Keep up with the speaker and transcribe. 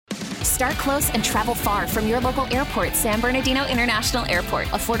Start close and travel far from your local airport, San Bernardino International Airport.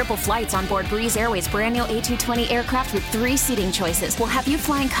 Affordable flights on board Breeze Airways' brand new A220 aircraft with 3 seating choices will have you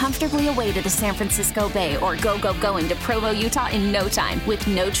flying comfortably away to the San Francisco Bay or going to Provo, Utah in no time with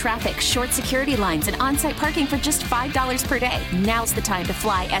no traffic, short security lines, and on-site parking for just $5 per day. Now's the time to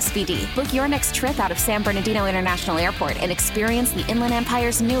fly SBD. Book your next trip out of San Bernardino International Airport and experience the Inland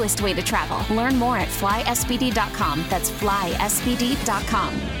Empire's newest way to travel. Learn more at flysbd.com. That's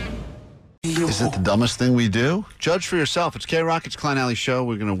flysbd.com. Is it the dumbest thing we do? Judge for yourself. It's K-Rock. It's Klein Alley Show.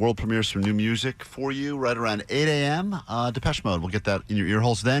 We're going to world premiere some new music for you right around 8 a.m. Depeche Mode. We'll get that in your ear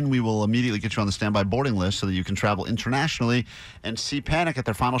holes. Then we will immediately get you on the standby boarding list so that you can travel internationally and see Panic at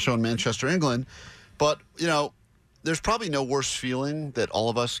their final show in Manchester, England. But, you know, there's probably no worse feeling that all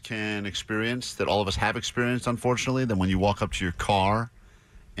of us can experience, that all of us have experienced, unfortunately, than when you walk up to your car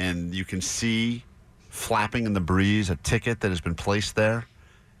and you can see flapping in the breeze a ticket that has been placed there.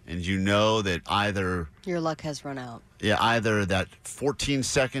 And you know that either your luck has run out. Yeah, either that 14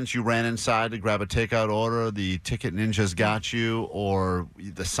 seconds you ran inside to grab a takeout order, the ticket ninjas got you, or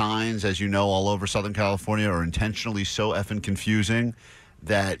the signs, as you know, all over Southern California are intentionally so effing confusing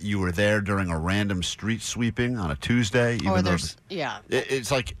that you were there during a random street sweeping on a Tuesday. Or there's,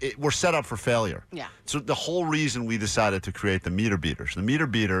 it's like we're set up for failure. Yeah. So the whole reason we decided to create the meter beaters. The meter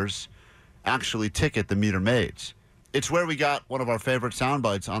beaters actually ticket the meter maids. It's where we got one of our favorite sound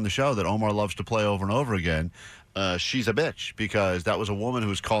bites on the show that Omar loves to play over and over again. She's a bitch, because that was a woman who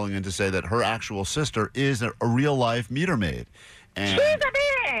was calling in to say that her actual sister is a real-life meter maid. And she's a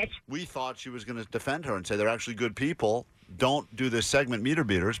bitch! We thought she was going to defend her and say they're actually good people. Don't do this segment, meter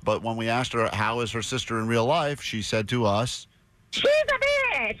beaters. But when we asked her how is her sister in real life, she said to us, she's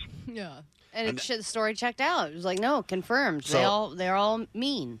a bitch! Yeah. And the story checked out. It was like, no, confirmed. So, they're all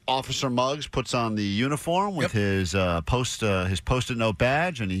mean. Officer Muggs puts on the uniform with his Post-it note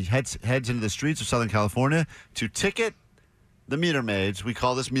badge, and he heads into the streets of Southern California to ticket the meter maids. We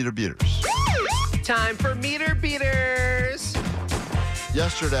call this meter beaters. Time for meter beaters.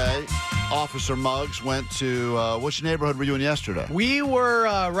 Yesterday, Officer Muggs went to which neighborhood were you in yesterday? We were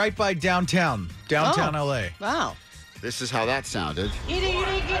right by downtown LA. Wow. This is how that sounded. He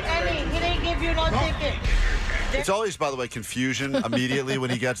didn't get any. He didn't give you no ticket. It's always, by the way, confusion immediately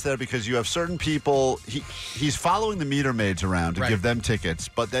when he gets there, because you have certain people, he's following the meter maids around to give them tickets,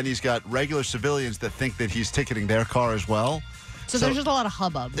 but then he's got regular civilians that think that he's ticketing their car as well. So there's just a lot of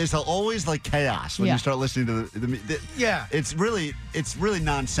hubbub. There's always like chaos when you start listening to the It's really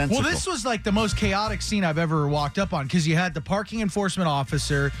nonsensical. Well, this was like the most chaotic scene I've ever walked up on, because you had the parking enforcement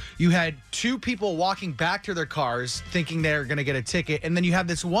officer, you had 2 people walking back to their cars thinking they're going to get a ticket, and then you have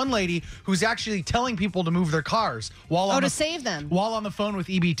this one lady who's actually telling people to move their cars while to save them while on the phone with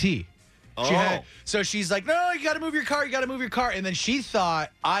EBT. Oh. So she's like, no, you got to move your car, and then she thought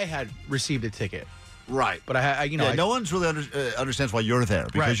I had received a ticket. Right. But no one's really understands why you're there,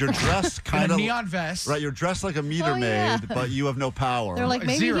 because you're dressed kind of neon vest. Right, you're dressed like a meter maid, but you have no power. They're like,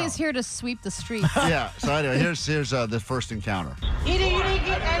 maybe he's here to sweep the streets. Yeah. So anyway, here's the first encounter. He didn't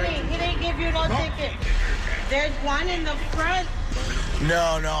get any. He didn't give you no ticket. There's one in the front.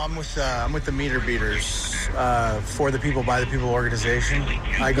 No, I'm with the meter beaters, for the people, by the people organization.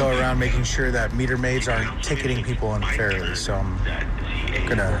 I go around making sure that meter maids aren't ticketing people unfairly. So I'm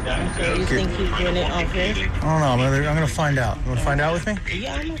gonna. Okay, you think he's doing it unfair? I don't know. I'm gonna find out. You want to find out with me?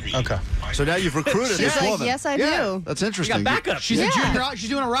 Yeah. Okay. So now you've recruited this She's like, woman. yes, I do. That's interesting. We got backup. She's a junior. She's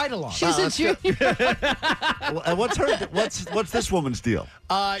doing a ride along. She's a junior. And what's this woman's deal?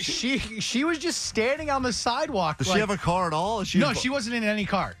 She was just standing on the sidewalk. Does she have a car at all? No, she wasn't in any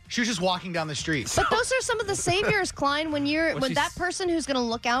car. She was just walking down the street. But those are some of the saviors, Klein. When that person who's going to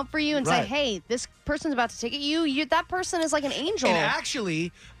look out for you and say, "Hey, this person's about to ticket you," that person is like an angel. And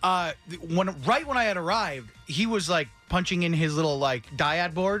actually, when I had arrived, he was like punching in his little like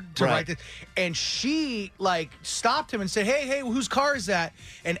dyad board to write this, and she like stopped him and said, "Hey, whose car is that?"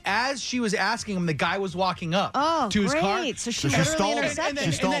 And as she was asking him, the guy was walking up to his car. So she stalled him. intercepted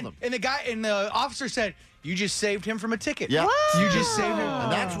him. She stalled him. And the officer said, "You just saved him from a ticket." Yeah. You just saved him.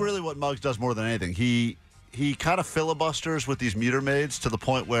 And that's really what Muggs does more than anything. He kind of filibusters with these meter maids to the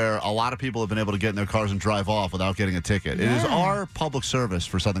point where a lot of people have been able to get in their cars and drive off without getting a ticket. It is our public service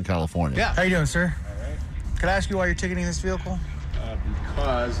for Southern California. Yeah. How you doing, sir? Can I ask you why you're ticketing this vehicle?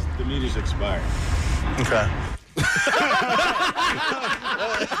 Because the meter's expired. Okay. All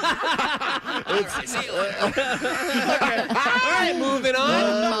right, moving on.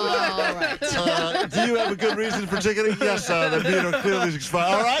 Do you have a good reason for ticketing? Yes, the meter clearly is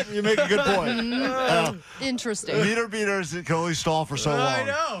expired. All right, you make a good point. Interesting. Meter beaters can only stall for so long. I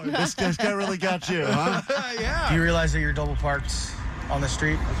know. This guy really got you, huh? Yeah. Do you realize that you're double parked on the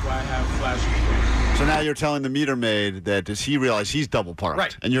street. That's why I have flashing. So now you're telling the meter maid that does he realize he's double parked?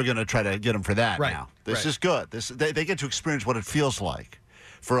 Right. And you're going to try to get him for that Right. now. This Right. is good. They get to experience what it feels like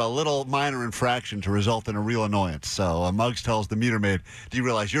for a little minor infraction to result in a real annoyance. So Muggs tells the meter maid, do you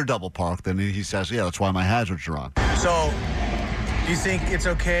realize you're double parked? And he says, yeah, that's why my hazards are on. So, do you think it's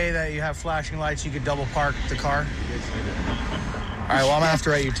okay that you have flashing lights? You could double park the car? All right, well, I'm going to have to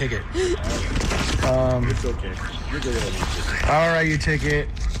write you a ticket. It's okay. You're good at it. I'll write you a ticket.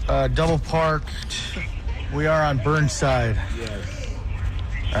 Double parked. We are on Burnside. Yes.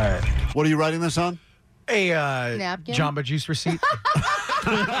 All right. What are you writing this on? A Napkin? Jamba Juice receipt.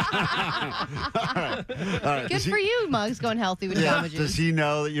 All right. Good for you, Muggs, going healthy with Jamba Juice. Does he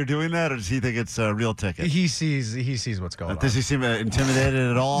know that you're doing that, or does he think it's a real ticket? He sees what's going on. Does he seem intimidated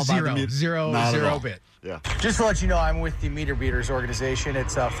at all? by the Zero Not at all. bit. Yeah. Just to let you know, I'm with the Meter Beaters organization.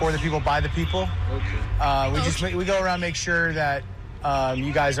 It's for the people, by the people. We go around and make sure that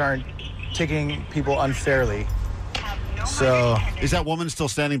you guys aren't ticketing people unfairly. So Is that woman still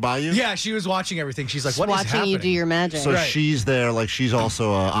standing by you? Yeah, she was watching everything. She's like, "What is Watching happening?" you do your magic. So Right. she's there, like she's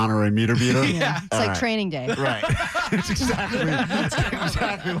also an honorary meter beater? Yeah. It's like training day. Right. It's exactly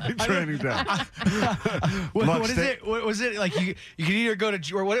like training day. What is it? What was it like? You can either go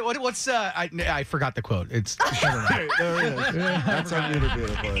to or what's I forgot the quote. It's Hey, there it is. That's our meter beater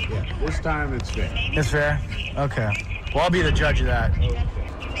for you. Yeah. This time it's fair. it's fair? Okay. Well, I'll be the judge of that.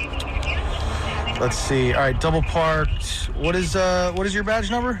 Let's see. All right, double parked. What is your badge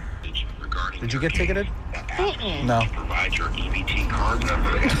number? Did you get ticketed? No. Provide your EBT card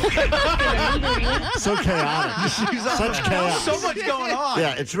number. So chaotic. Such chaos. so much going on.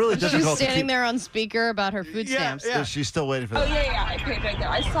 Yeah, it's really She's difficult to standing keep. there on speaker about her food stamps. yeah. She's still waiting for Oh, that. yeah, I paid right there.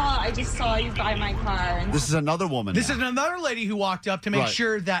 I just saw you buy my car. And This is another woman. This now. is another lady who walked up to make Right.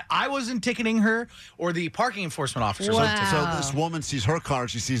 sure that I wasn't ticketing her or the parking enforcement officers. Wow. So this woman sees her car.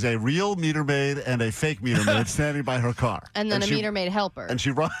 She sees a real meter maid and a fake meter maid standing by her car. And then a she, meter maid helper. And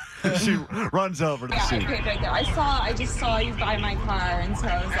she runs over to yeah, I see. paid right there. I just saw you buy my car, and so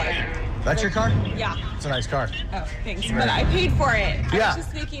I was like, That's your car? yeah. It's a nice car. Oh, thanks. But I paid for it. Yeah. I was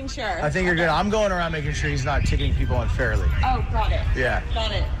just making sure. I think you're good. I'm going around making sure he's not ticketing people unfairly. Oh, got it. Yeah.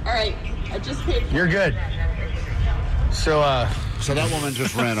 Got it. All right. I just paid for You're it. good. So, So that woman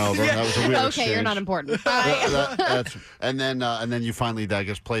just ran over. That was a weird Okay, exchange. you're not important. And then you finally, I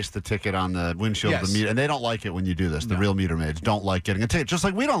guess, place the ticket on the windshield of Yes. the meter. And they don't like it when you do this. The real meter maids don't like getting a ticket. Just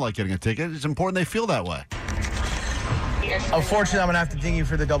like we don't like getting a ticket. It's important they feel that way. unfortunately, I'm going to have to ding you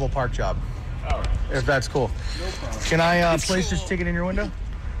for the double park job. If that's cool. No problem. Can I place this ticket in your window?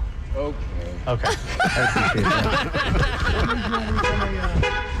 Okay. Okay. I appreciate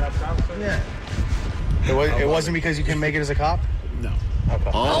that. Yeah. It wasn't because you can make it as a cop? No.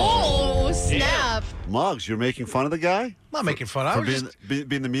 Okay. Oh, snap. Muggs, you're making fun of the guy? I'm not making fun. I For was,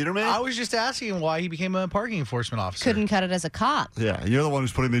 being the meter maid? I was just asking why he became a parking enforcement officer. Couldn't cut it as a cop. Yeah, you're the one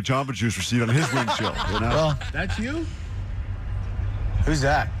who's putting the Jamba Juice receipt on his windshield. You know? Well, That's you? who's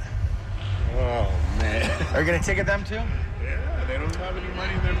that? Oh, man. Are you going to ticket them too? Yeah, they don't have any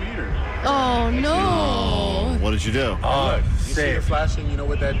money in their meter. Oh, no. What did you do? Oh, Look, you see it flashing, you know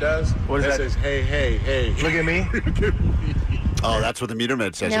what that does? What is that? says, hey, hey, hey. Look at me. Oh, that's what the meter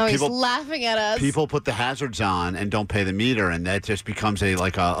maid says. Now If he's laughing at us. people put the hazards on and don't pay the meter, and that just becomes a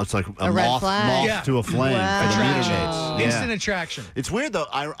red moth flag. Yeah. to a flame Wow. for the meter Attraction. maids. Instant attraction. It's weird though.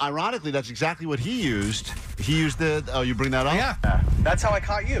 Ironically, that's exactly what he used. He used the. Oh, you bring that up? Yeah. That's how I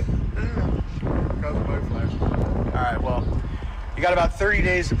caught you. All right, well, you got about 30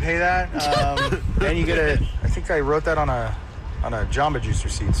 days to pay that. And you get I think I wrote that on a Jamba Juice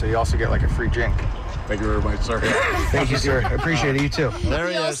receipt, so you also get like a free drink. Thank you very much, sir. Thank you, sir. I appreciate it. You too. There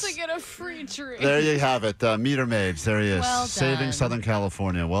he You is. also get a free drink. There you have it. Meter maids. There he is. Well Saving done. Southern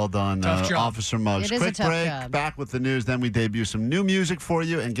California. Well done, Tough job. Officer Muggs. It is a Quick tough break. job. Back with the news. Then we debut some new music for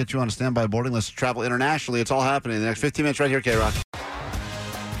you and get you on a standby boarding list to travel internationally. It's all happening in the next 15 minutes right here, K-Rock.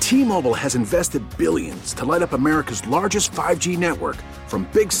 T-Mobile has invested billions to light up America's largest 5G network, from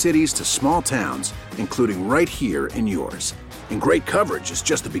big cities to small towns, including right here in yours. And great coverage is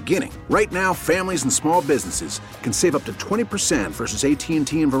just the beginning. Right now, families and small businesses can save up to 20% versus AT&T and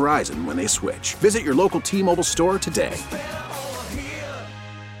Verizon when they switch. Visit your local T-Mobile store today.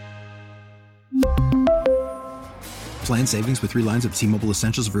 Plan savings with 3 lines of T-Mobile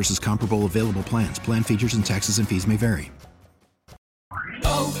Essentials versus comparable available plans. Plan features and taxes and fees may vary.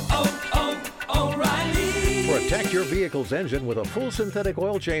 O'Reilly. For a Protect your vehicle's engine with a full synthetic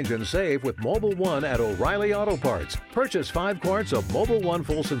oil change and save with Mobil 1 at O'Reilly Auto Parts. Purchase 5 quarts of Mobil 1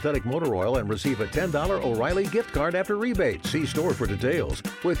 full synthetic motor oil and receive a $10 O'Reilly gift card after rebate. See store for details.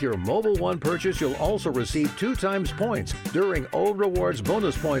 With your Mobil 1 purchase, you'll also receive 2 times points during O Rewards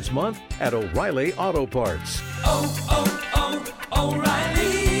Bonus Points Month at O'Reilly Auto Parts.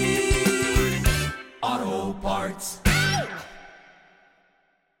 O'Reilly Auto Parts.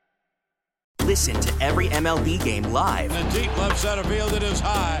 Listen to every MLB game live. In the deep left center field, it is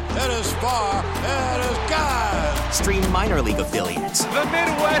high, it is far, it is gone. Stream minor league affiliates. The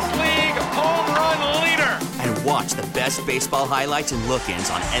Midwest League home run leader. And watch the best baseball highlights and look-ins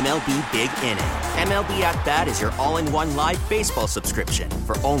on MLB Big Inning. MLB At Bat is your all-in-one live baseball subscription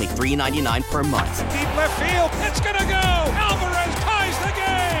for only $3.99 per month. Deep left field, it's gonna go. Alvarez ties the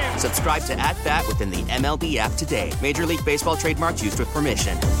game. Subscribe to At Bat within the MLB app today. Major League Baseball trademarks used with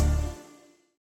permission.